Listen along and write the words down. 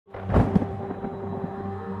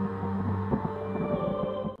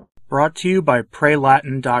Brought to you by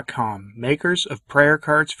PrayLatin.com, makers of prayer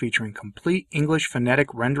cards featuring complete English phonetic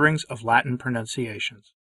renderings of Latin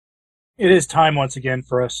pronunciations. It is time once again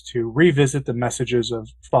for us to revisit the messages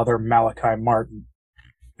of Father Malachi Martin.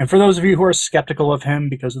 And for those of you who are skeptical of him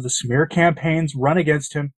because of the smear campaigns run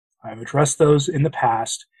against him, I've addressed those in the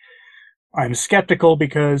past. I'm skeptical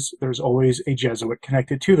because there's always a Jesuit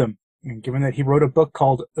connected to them. And given that he wrote a book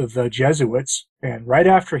called The Jesuits, and right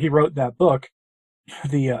after he wrote that book,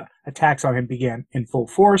 the attacks on him began in full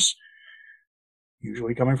force,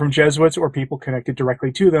 usually coming from Jesuits or people connected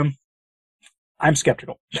directly to them. I'm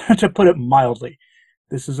skeptical, to put it mildly.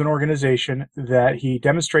 This is an organization that he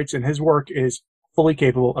demonstrates in his work is fully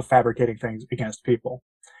capable of fabricating things against people.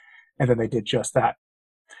 And then they did just that.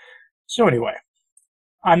 So anyway,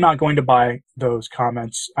 I'm not going to buy those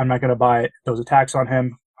comments. I'm not going to buy those attacks on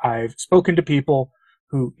him. I've spoken to people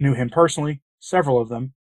who knew him personally, several of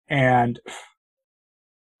them, and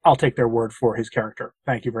I'll take their word for his character.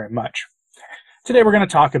 Thank you very much. Today we're going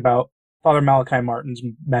to talk about Father Malachi Martin's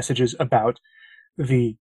messages about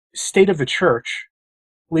the state of the church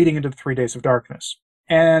leading into the 3 days of darkness.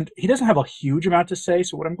 And he doesn't have a huge amount to say,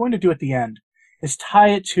 so what I'm going to do at the end is tie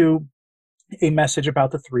it to a message about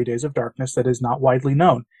the 3 days of darkness that is not widely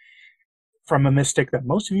known from a mystic that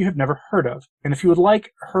most of you have never heard of. And if you would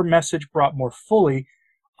like her message brought more fully,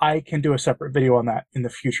 I can do a separate video on that in the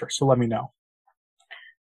future, so let me know.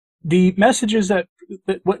 The messages that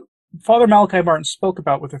what Father Malachi Martin spoke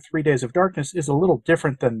about with the 3 days of darkness is a little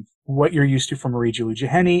different than what you're used to from Marie Julie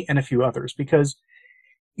Jeheni and a few others, because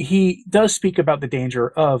he does speak about the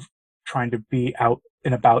danger of trying to be out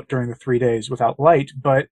and about during the 3 days without light,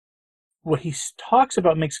 but what he talks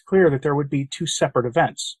about makes clear that there would be two separate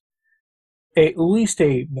events. At least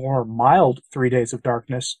a more mild 3 days of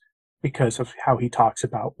darkness because of how he talks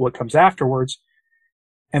about what comes afterwards,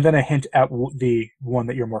 and then a hint at the one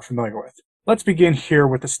that you're more familiar with. Let's begin here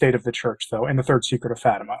with the state of the church, though, and the third secret of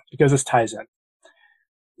Fatima, because this ties in.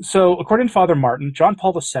 So, according to Father Martin, John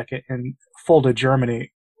Paul II in Fulda,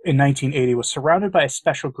 Germany, in 1980 was surrounded by a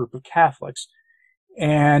special group of Catholics,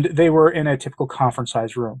 and they were in a typical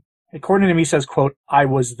conference-sized room. According to him, he says, quote, "I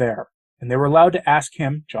was there," and they were allowed to ask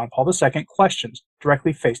him, John Paul II, questions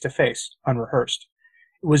directly face-to-face, unrehearsed.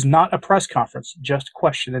 It was not a press conference, just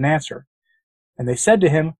question and answer. And they said to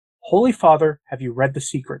him, "Holy Father, have you read The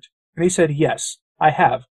Secret?" And he said, "Yes, I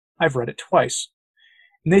have. I've read it twice."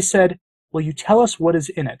 And they said, "Will you tell us what is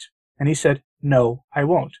in it?" And he said, "No, I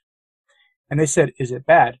won't." And they said, "Is it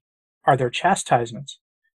bad? Are there chastisements?"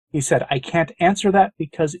 He said, "I can't answer that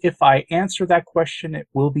because if I answer that question, it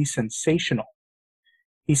will be sensational."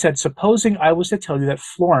 He said, "Supposing I was to tell you that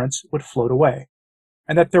Florence would float away,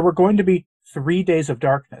 and that there were going to be 3 days of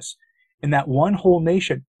darkness, and that one whole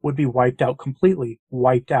nation would be wiped out completely,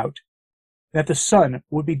 wiped out, and that the sun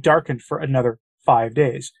would be darkened for another 5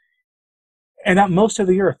 days, and that most of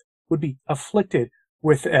the earth would be afflicted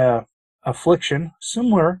with affliction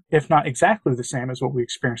similar, if not exactly the same as what we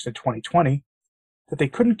experienced in 2020, that they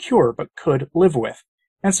couldn't cure but could live with.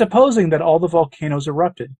 And supposing that all the volcanoes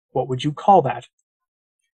erupted, what would you call that?"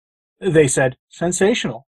 They said,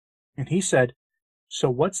 "Sensational." And he said, "So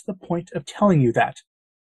what's the point of telling you that?"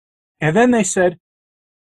 And then they said,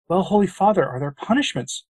 "Well, Holy Father, are there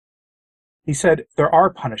punishments?" He said, "There are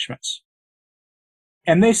punishments."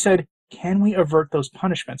 And they said, "Can we avert those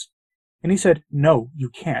punishments?" And he said, "No, you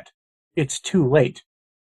can't. It's too late."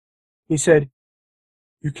 He said,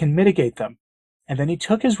 "You can mitigate them." And then he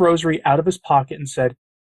took his rosary out of his pocket and said,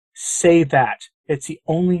 "Say that. It's the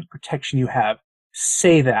only protection you have.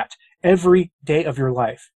 Say that every day of your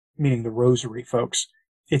life," meaning the rosary, folks.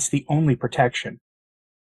 It's the only protection.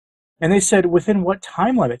 And they said, "Within what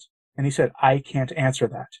time limit?" And he said, "I can't answer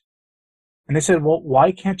that." And they said, "Well,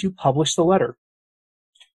 why can't you publish the letter?"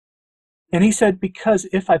 And he said, "Because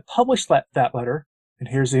if I publish that letter," and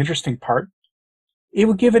here's the interesting part, "it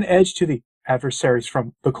would give an edge to the adversaries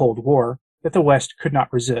from the Cold War that the West could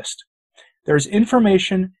not resist. There's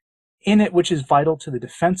information in it which is vital to the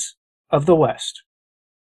defense of the West."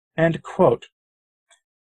 End quote.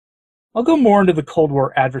 I'll go more into the Cold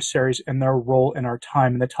War adversaries and their role in our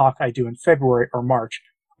time in the talk I do in February or March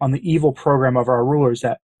on the evil program of our rulers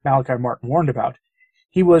that Malachi Martin warned about.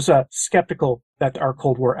 He was skeptical that our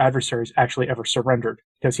Cold War adversaries actually ever surrendered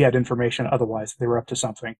because he had information otherwise that they were up to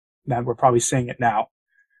something. And we're probably seeing it now.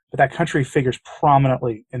 But that country figures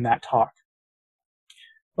prominently in that talk.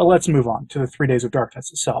 But let's move on to the 3 days of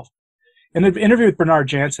darkness itself. In an interview with Bernard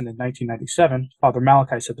Jansen in 1997, Father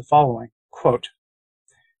Malachi said the following, quote,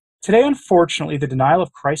 "Today, unfortunately, the denial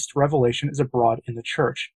of Christ's revelation is abroad in the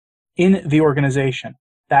church, in the organization.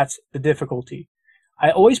 That's the difficulty.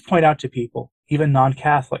 I always point out to people, even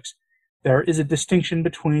non-Catholics, There is a distinction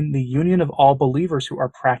between the union of all believers who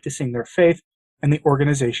are practicing their faith and the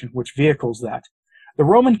organization which vehicles that. The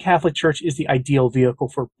Roman Catholic Church is the ideal vehicle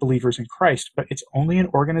for believers in Christ, but it's only an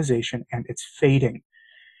organization and it's fading.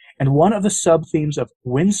 And one of the sub-themes of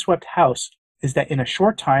Windswept House is that in a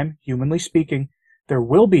short time, humanly speaking, there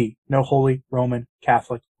will be no Holy Roman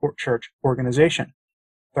Catholic Church organization.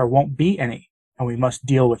 There won't be any, and we must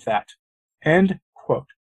deal with that. End quote.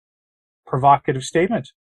 Provocative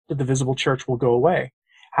statement that the visible church will go away.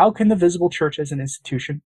 How can the visible church as an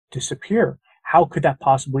institution disappear? How could that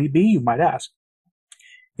possibly be, you might ask?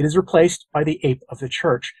 It is replaced by the ape of the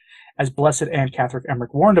church, as Blessed Anne Catherine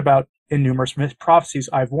Emmerich warned about in numerous myth prophecies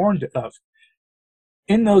I've warned of.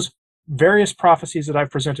 In those various prophecies that I've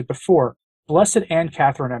presented before, Blessed Anne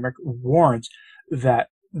Catherine Emmerich warns that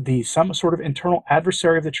some sort of internal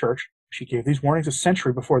adversary of the church, she gave these warnings a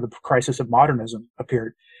century before the crisis of modernism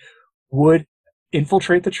appeared, would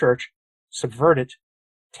infiltrate the church, subvert it,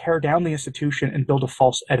 tear down the institution, and build a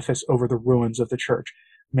false edifice over the ruins of the church,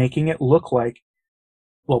 making it look like,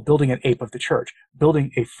 well, building an ape of the church,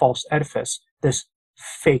 building a false edifice, this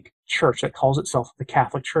fake church that calls itself the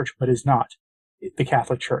Catholic Church, but is not the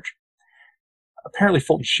Catholic Church. Apparently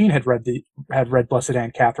Fulton Sheen had read Blessed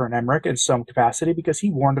Anne Catherine Emmerich in some capacity because he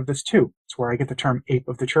warned of this too. It's where I get the term ape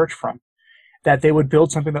of the church from. That they would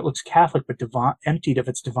build something that looks Catholic but emptied of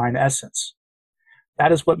its divine essence.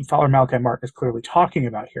 That is what Father Malachi Martin is clearly talking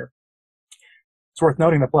about here. It's worth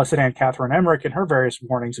noting that Blessed Anne Catherine Emmerich, in her various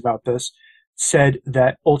warnings about this, said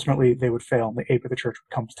that ultimately they would fail and the ape of the church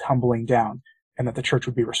would come tumbling down and that the church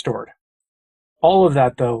would be restored. All of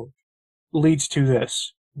that, though, leads to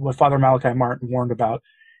this, what Father Malachi Martin warned about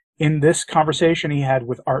in this conversation he had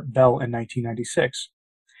with Art Bell in 1996.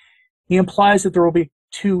 He implies that there will be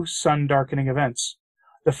two sun-darkening events,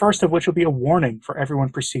 the first of which will be a warning for everyone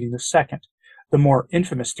preceding the second, the more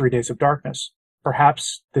infamous 3 days of darkness.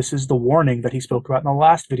 Perhaps this is the warning that he spoke about in the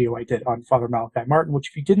last video I did on Father Malachi Martin, which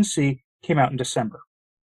if you didn't see, came out in December.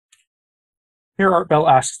 Here Art Bell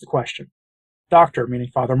asks the question, Doctor, meaning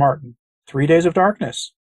Father Martin, 3 days of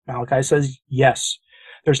darkness? Malachi says, yes.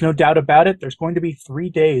 There's no doubt about it. There's going to be 3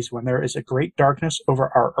 days when there is a great darkness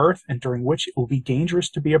over our earth and during which it will be dangerous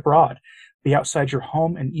to be abroad. Be outside your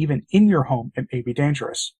home, and even in your home it may be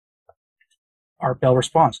dangerous. Art Bell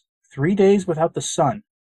responds, 3 days without the sun.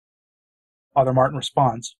 Father Martin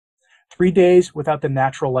responds, 3 days without the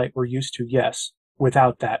natural light we're used to, yes,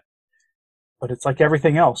 without that. But it's like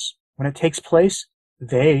everything else. When it takes place,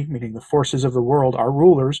 they, meaning the forces of the world, our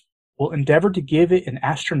rulers, will endeavor to give it an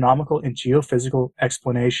astronomical and geophysical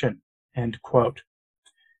explanation. End quote.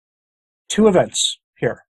 Two events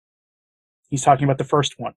here. He's talking about the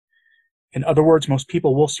first one. In other words, most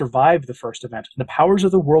people will survive the first event, and the powers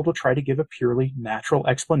of the world will try to give a purely natural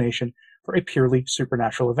explanation for a purely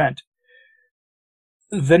supernatural event.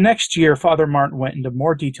 The next year, Father Martin went into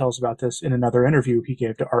more details about this in another interview he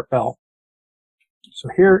gave to Art Bell. So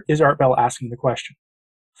here is Art Bell asking the question.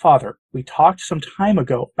 Father, we talked some time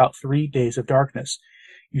ago about 3 days of darkness.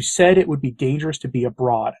 You said it would be dangerous to be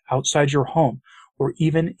abroad, outside your home, or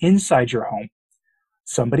even inside your home.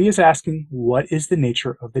 Somebody is asking, what is the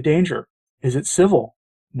nature of the danger? Is it civil,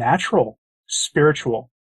 natural, spiritual?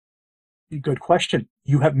 Good question.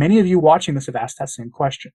 Many of you watching this have asked that same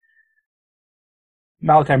question.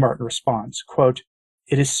 Malachi Martin responds, quote,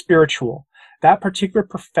 it is spiritual. That particular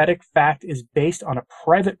prophetic fact is based on a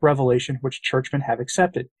private revelation which churchmen have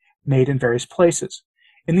accepted, made in various places.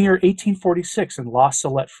 In the year 1846 in La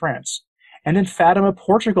Salette, France, and in Fatima,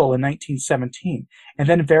 Portugal in 1917, and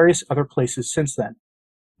then various other places since then.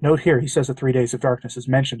 Note here, he says the 3 days of darkness is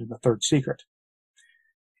mentioned in the third secret.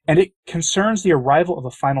 And it concerns the arrival of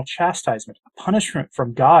a final chastisement, a punishment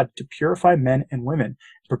from God to purify men and women, and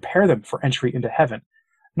prepare them for entry into heaven.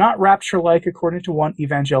 Not rapture-like according to one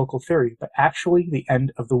evangelical theory, but actually the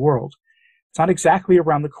end of the world. It's not exactly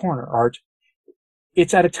around the corner, Art.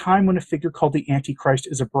 It's at a time when a figure called the Antichrist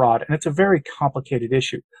is abroad, and it's a very complicated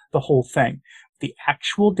issue, the whole thing. The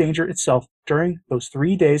actual danger itself during those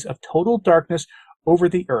 3 days of total darkness over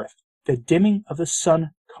the earth, the dimming of the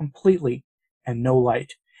sun completely, and no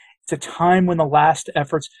light. It's a time when the last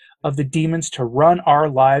efforts of the demons to run our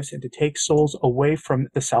lives and to take souls away from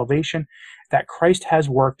the salvation that Christ has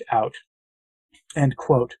worked out. End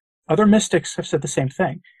quote. Other mystics have said the same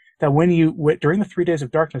thing, that during the 3 days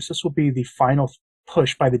of darkness, this will be the final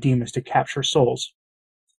push by the demons to capture souls.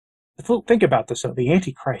 Think about this, though. The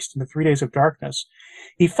Antichrist in the 3 days of darkness,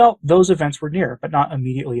 he felt those events were near, but not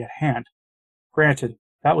immediately at hand. Granted,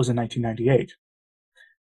 that was in 1998.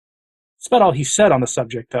 That's about all he said on the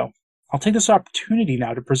subject, though. I'll take this opportunity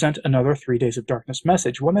now to present another 3 Days of Darkness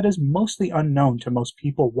message, one that is mostly unknown to most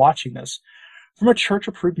people watching this, from a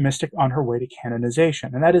church-approved mystic on her way to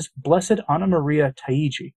canonization, and that is Blessed Anna Maria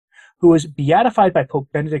Taigi, who was beatified by Pope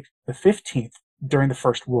Benedict XV during the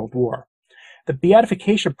First World War. The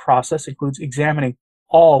beatification process includes examining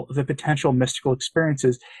all of the potential mystical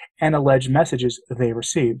experiences and alleged messages they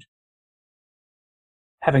received.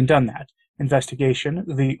 Having done that investigation,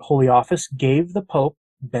 the Holy Office gave the Pope,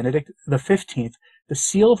 Benedict XV, the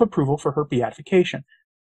seal of approval for her beatification.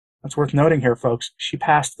 That's worth noting here, folks. She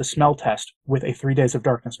passed the smell test with a 3 Days of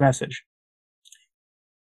Darkness message.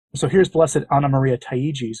 So here's Blessed Anna Maria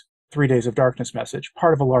Taigi's 3 Days of Darkness message,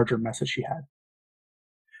 part of a larger message she had.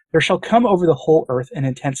 There shall come over the whole earth an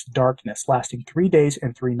intense darkness, lasting 3 days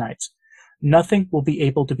and 3 nights. Nothing will be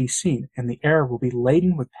able to be seen, and the air will be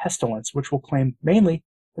laden with pestilence, which will claim mainly,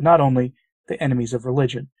 but not only, the enemies of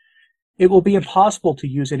religion. It will be impossible to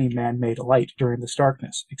use any man-made light during this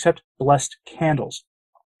darkness, except blessed candles.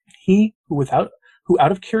 He who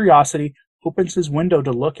out of curiosity opens his window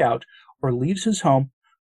to look out or leaves his home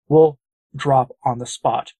will drop on the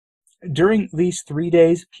spot. During these 3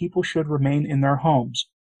 days, people should remain in their homes,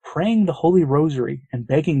 praying the Holy Rosary and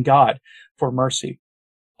begging God for mercy.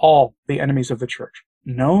 All the enemies of the Church,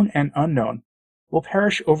 known and unknown, will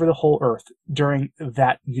perish over the whole earth during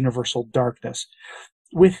that universal darkness,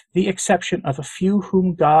 with the exception of a few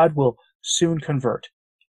whom God will soon convert.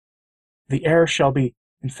 The air shall be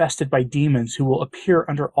infested by demons who will appear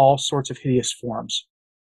under all sorts of hideous forms.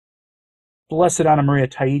 Blessed Anna Maria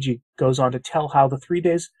Taigi goes on to tell how the 3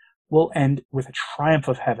 days will end with a triumph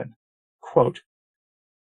of heaven. Quote,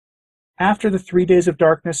 after the 3 days of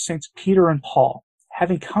darkness, Saints Peter and Paul,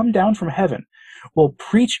 having come down from heaven, will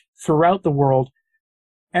preach throughout the world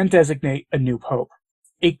and designate a new pope.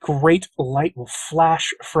 A great light will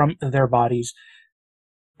flash from their bodies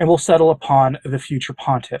and will settle upon the future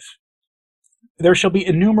pontiff. There shall be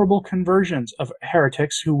innumerable conversions of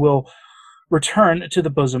heretics who will return to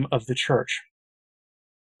the bosom of the Church.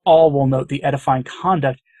 All will note the edifying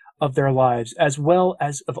conduct of their lives, as well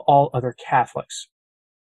as of all other Catholics.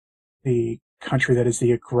 The country that is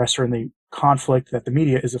the aggressor in the conflict that the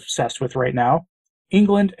media is obsessed with right now,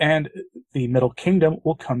 England and the Middle Kingdom,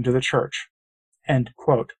 will come to the Church. End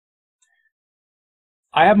quote.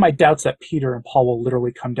 I have my doubts that Peter and Paul will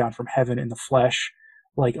literally come down from heaven in the flesh,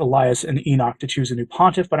 like Elias and Enoch, to choose a new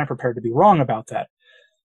pontiff, but I'm prepared to be wrong about that.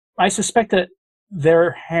 I suspect that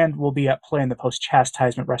their hand will be at play in the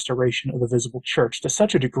post-chastisement restoration of the visible Church to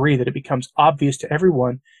such a degree that it becomes obvious to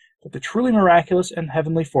everyone that the truly miraculous and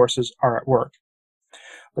heavenly forces are at work.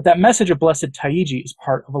 But that message of Blessed Taigi is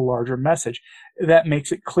part of a larger message that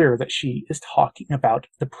makes it clear that she is talking about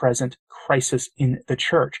the present crisis in the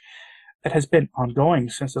Church that has been ongoing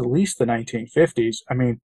since at least the 1950s. I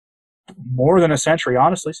mean, more than a century,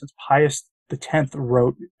 honestly, since Pius X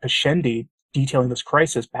wrote Pascendi detailing this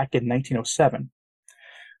crisis back in 1907.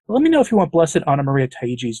 Let me know if you want Blessed Anna Maria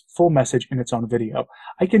Taigi's full message in its own video.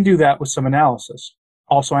 I can do that with some analysis.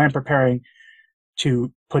 Also, I am preparing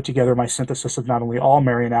to put together my synthesis of not only all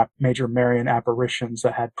major Marian apparitions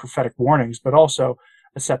that had prophetic warnings, but also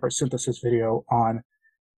a separate synthesis video on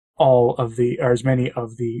all of the, or as many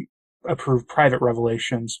of the approved private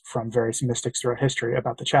revelations from various mystics throughout history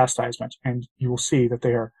about the chastisement, and you will see that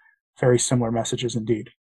they are very similar messages indeed.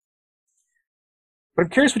 But I'm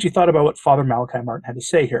curious what you thought about what Father Malachi Martin had to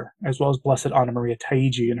say here, as well as Blessed Anna Maria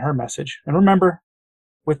Taigi and her message. And remember,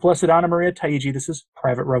 with Blessed Anna Maria Taigi, this is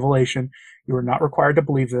private revelation. You are not required to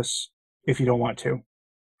believe this if you don't want to.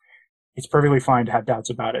 It's perfectly fine to have doubts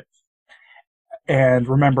about it. And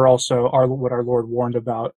remember also what our Lord warned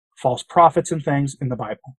about false prophets and things in the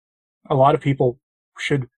Bible. A lot of people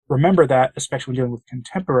should remember that, especially when dealing with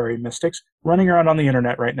contemporary mystics running around on the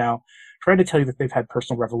internet right now, trying to tell you that they've had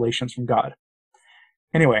personal revelations from God.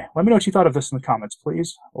 Anyway, let me know what you thought of this in the comments,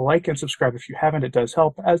 please. Like and subscribe if you haven't. It does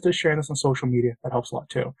help, as does sharing this on social media. That helps a lot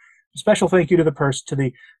too. A special thank you to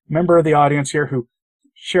the member of the audience here who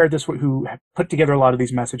shared this, who put together a lot of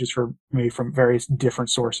these messages for me from various different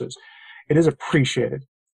sources. It is appreciated.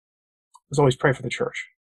 As always, pray for the Church.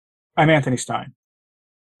 I'm Anthony Stein.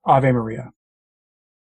 Ave Maria.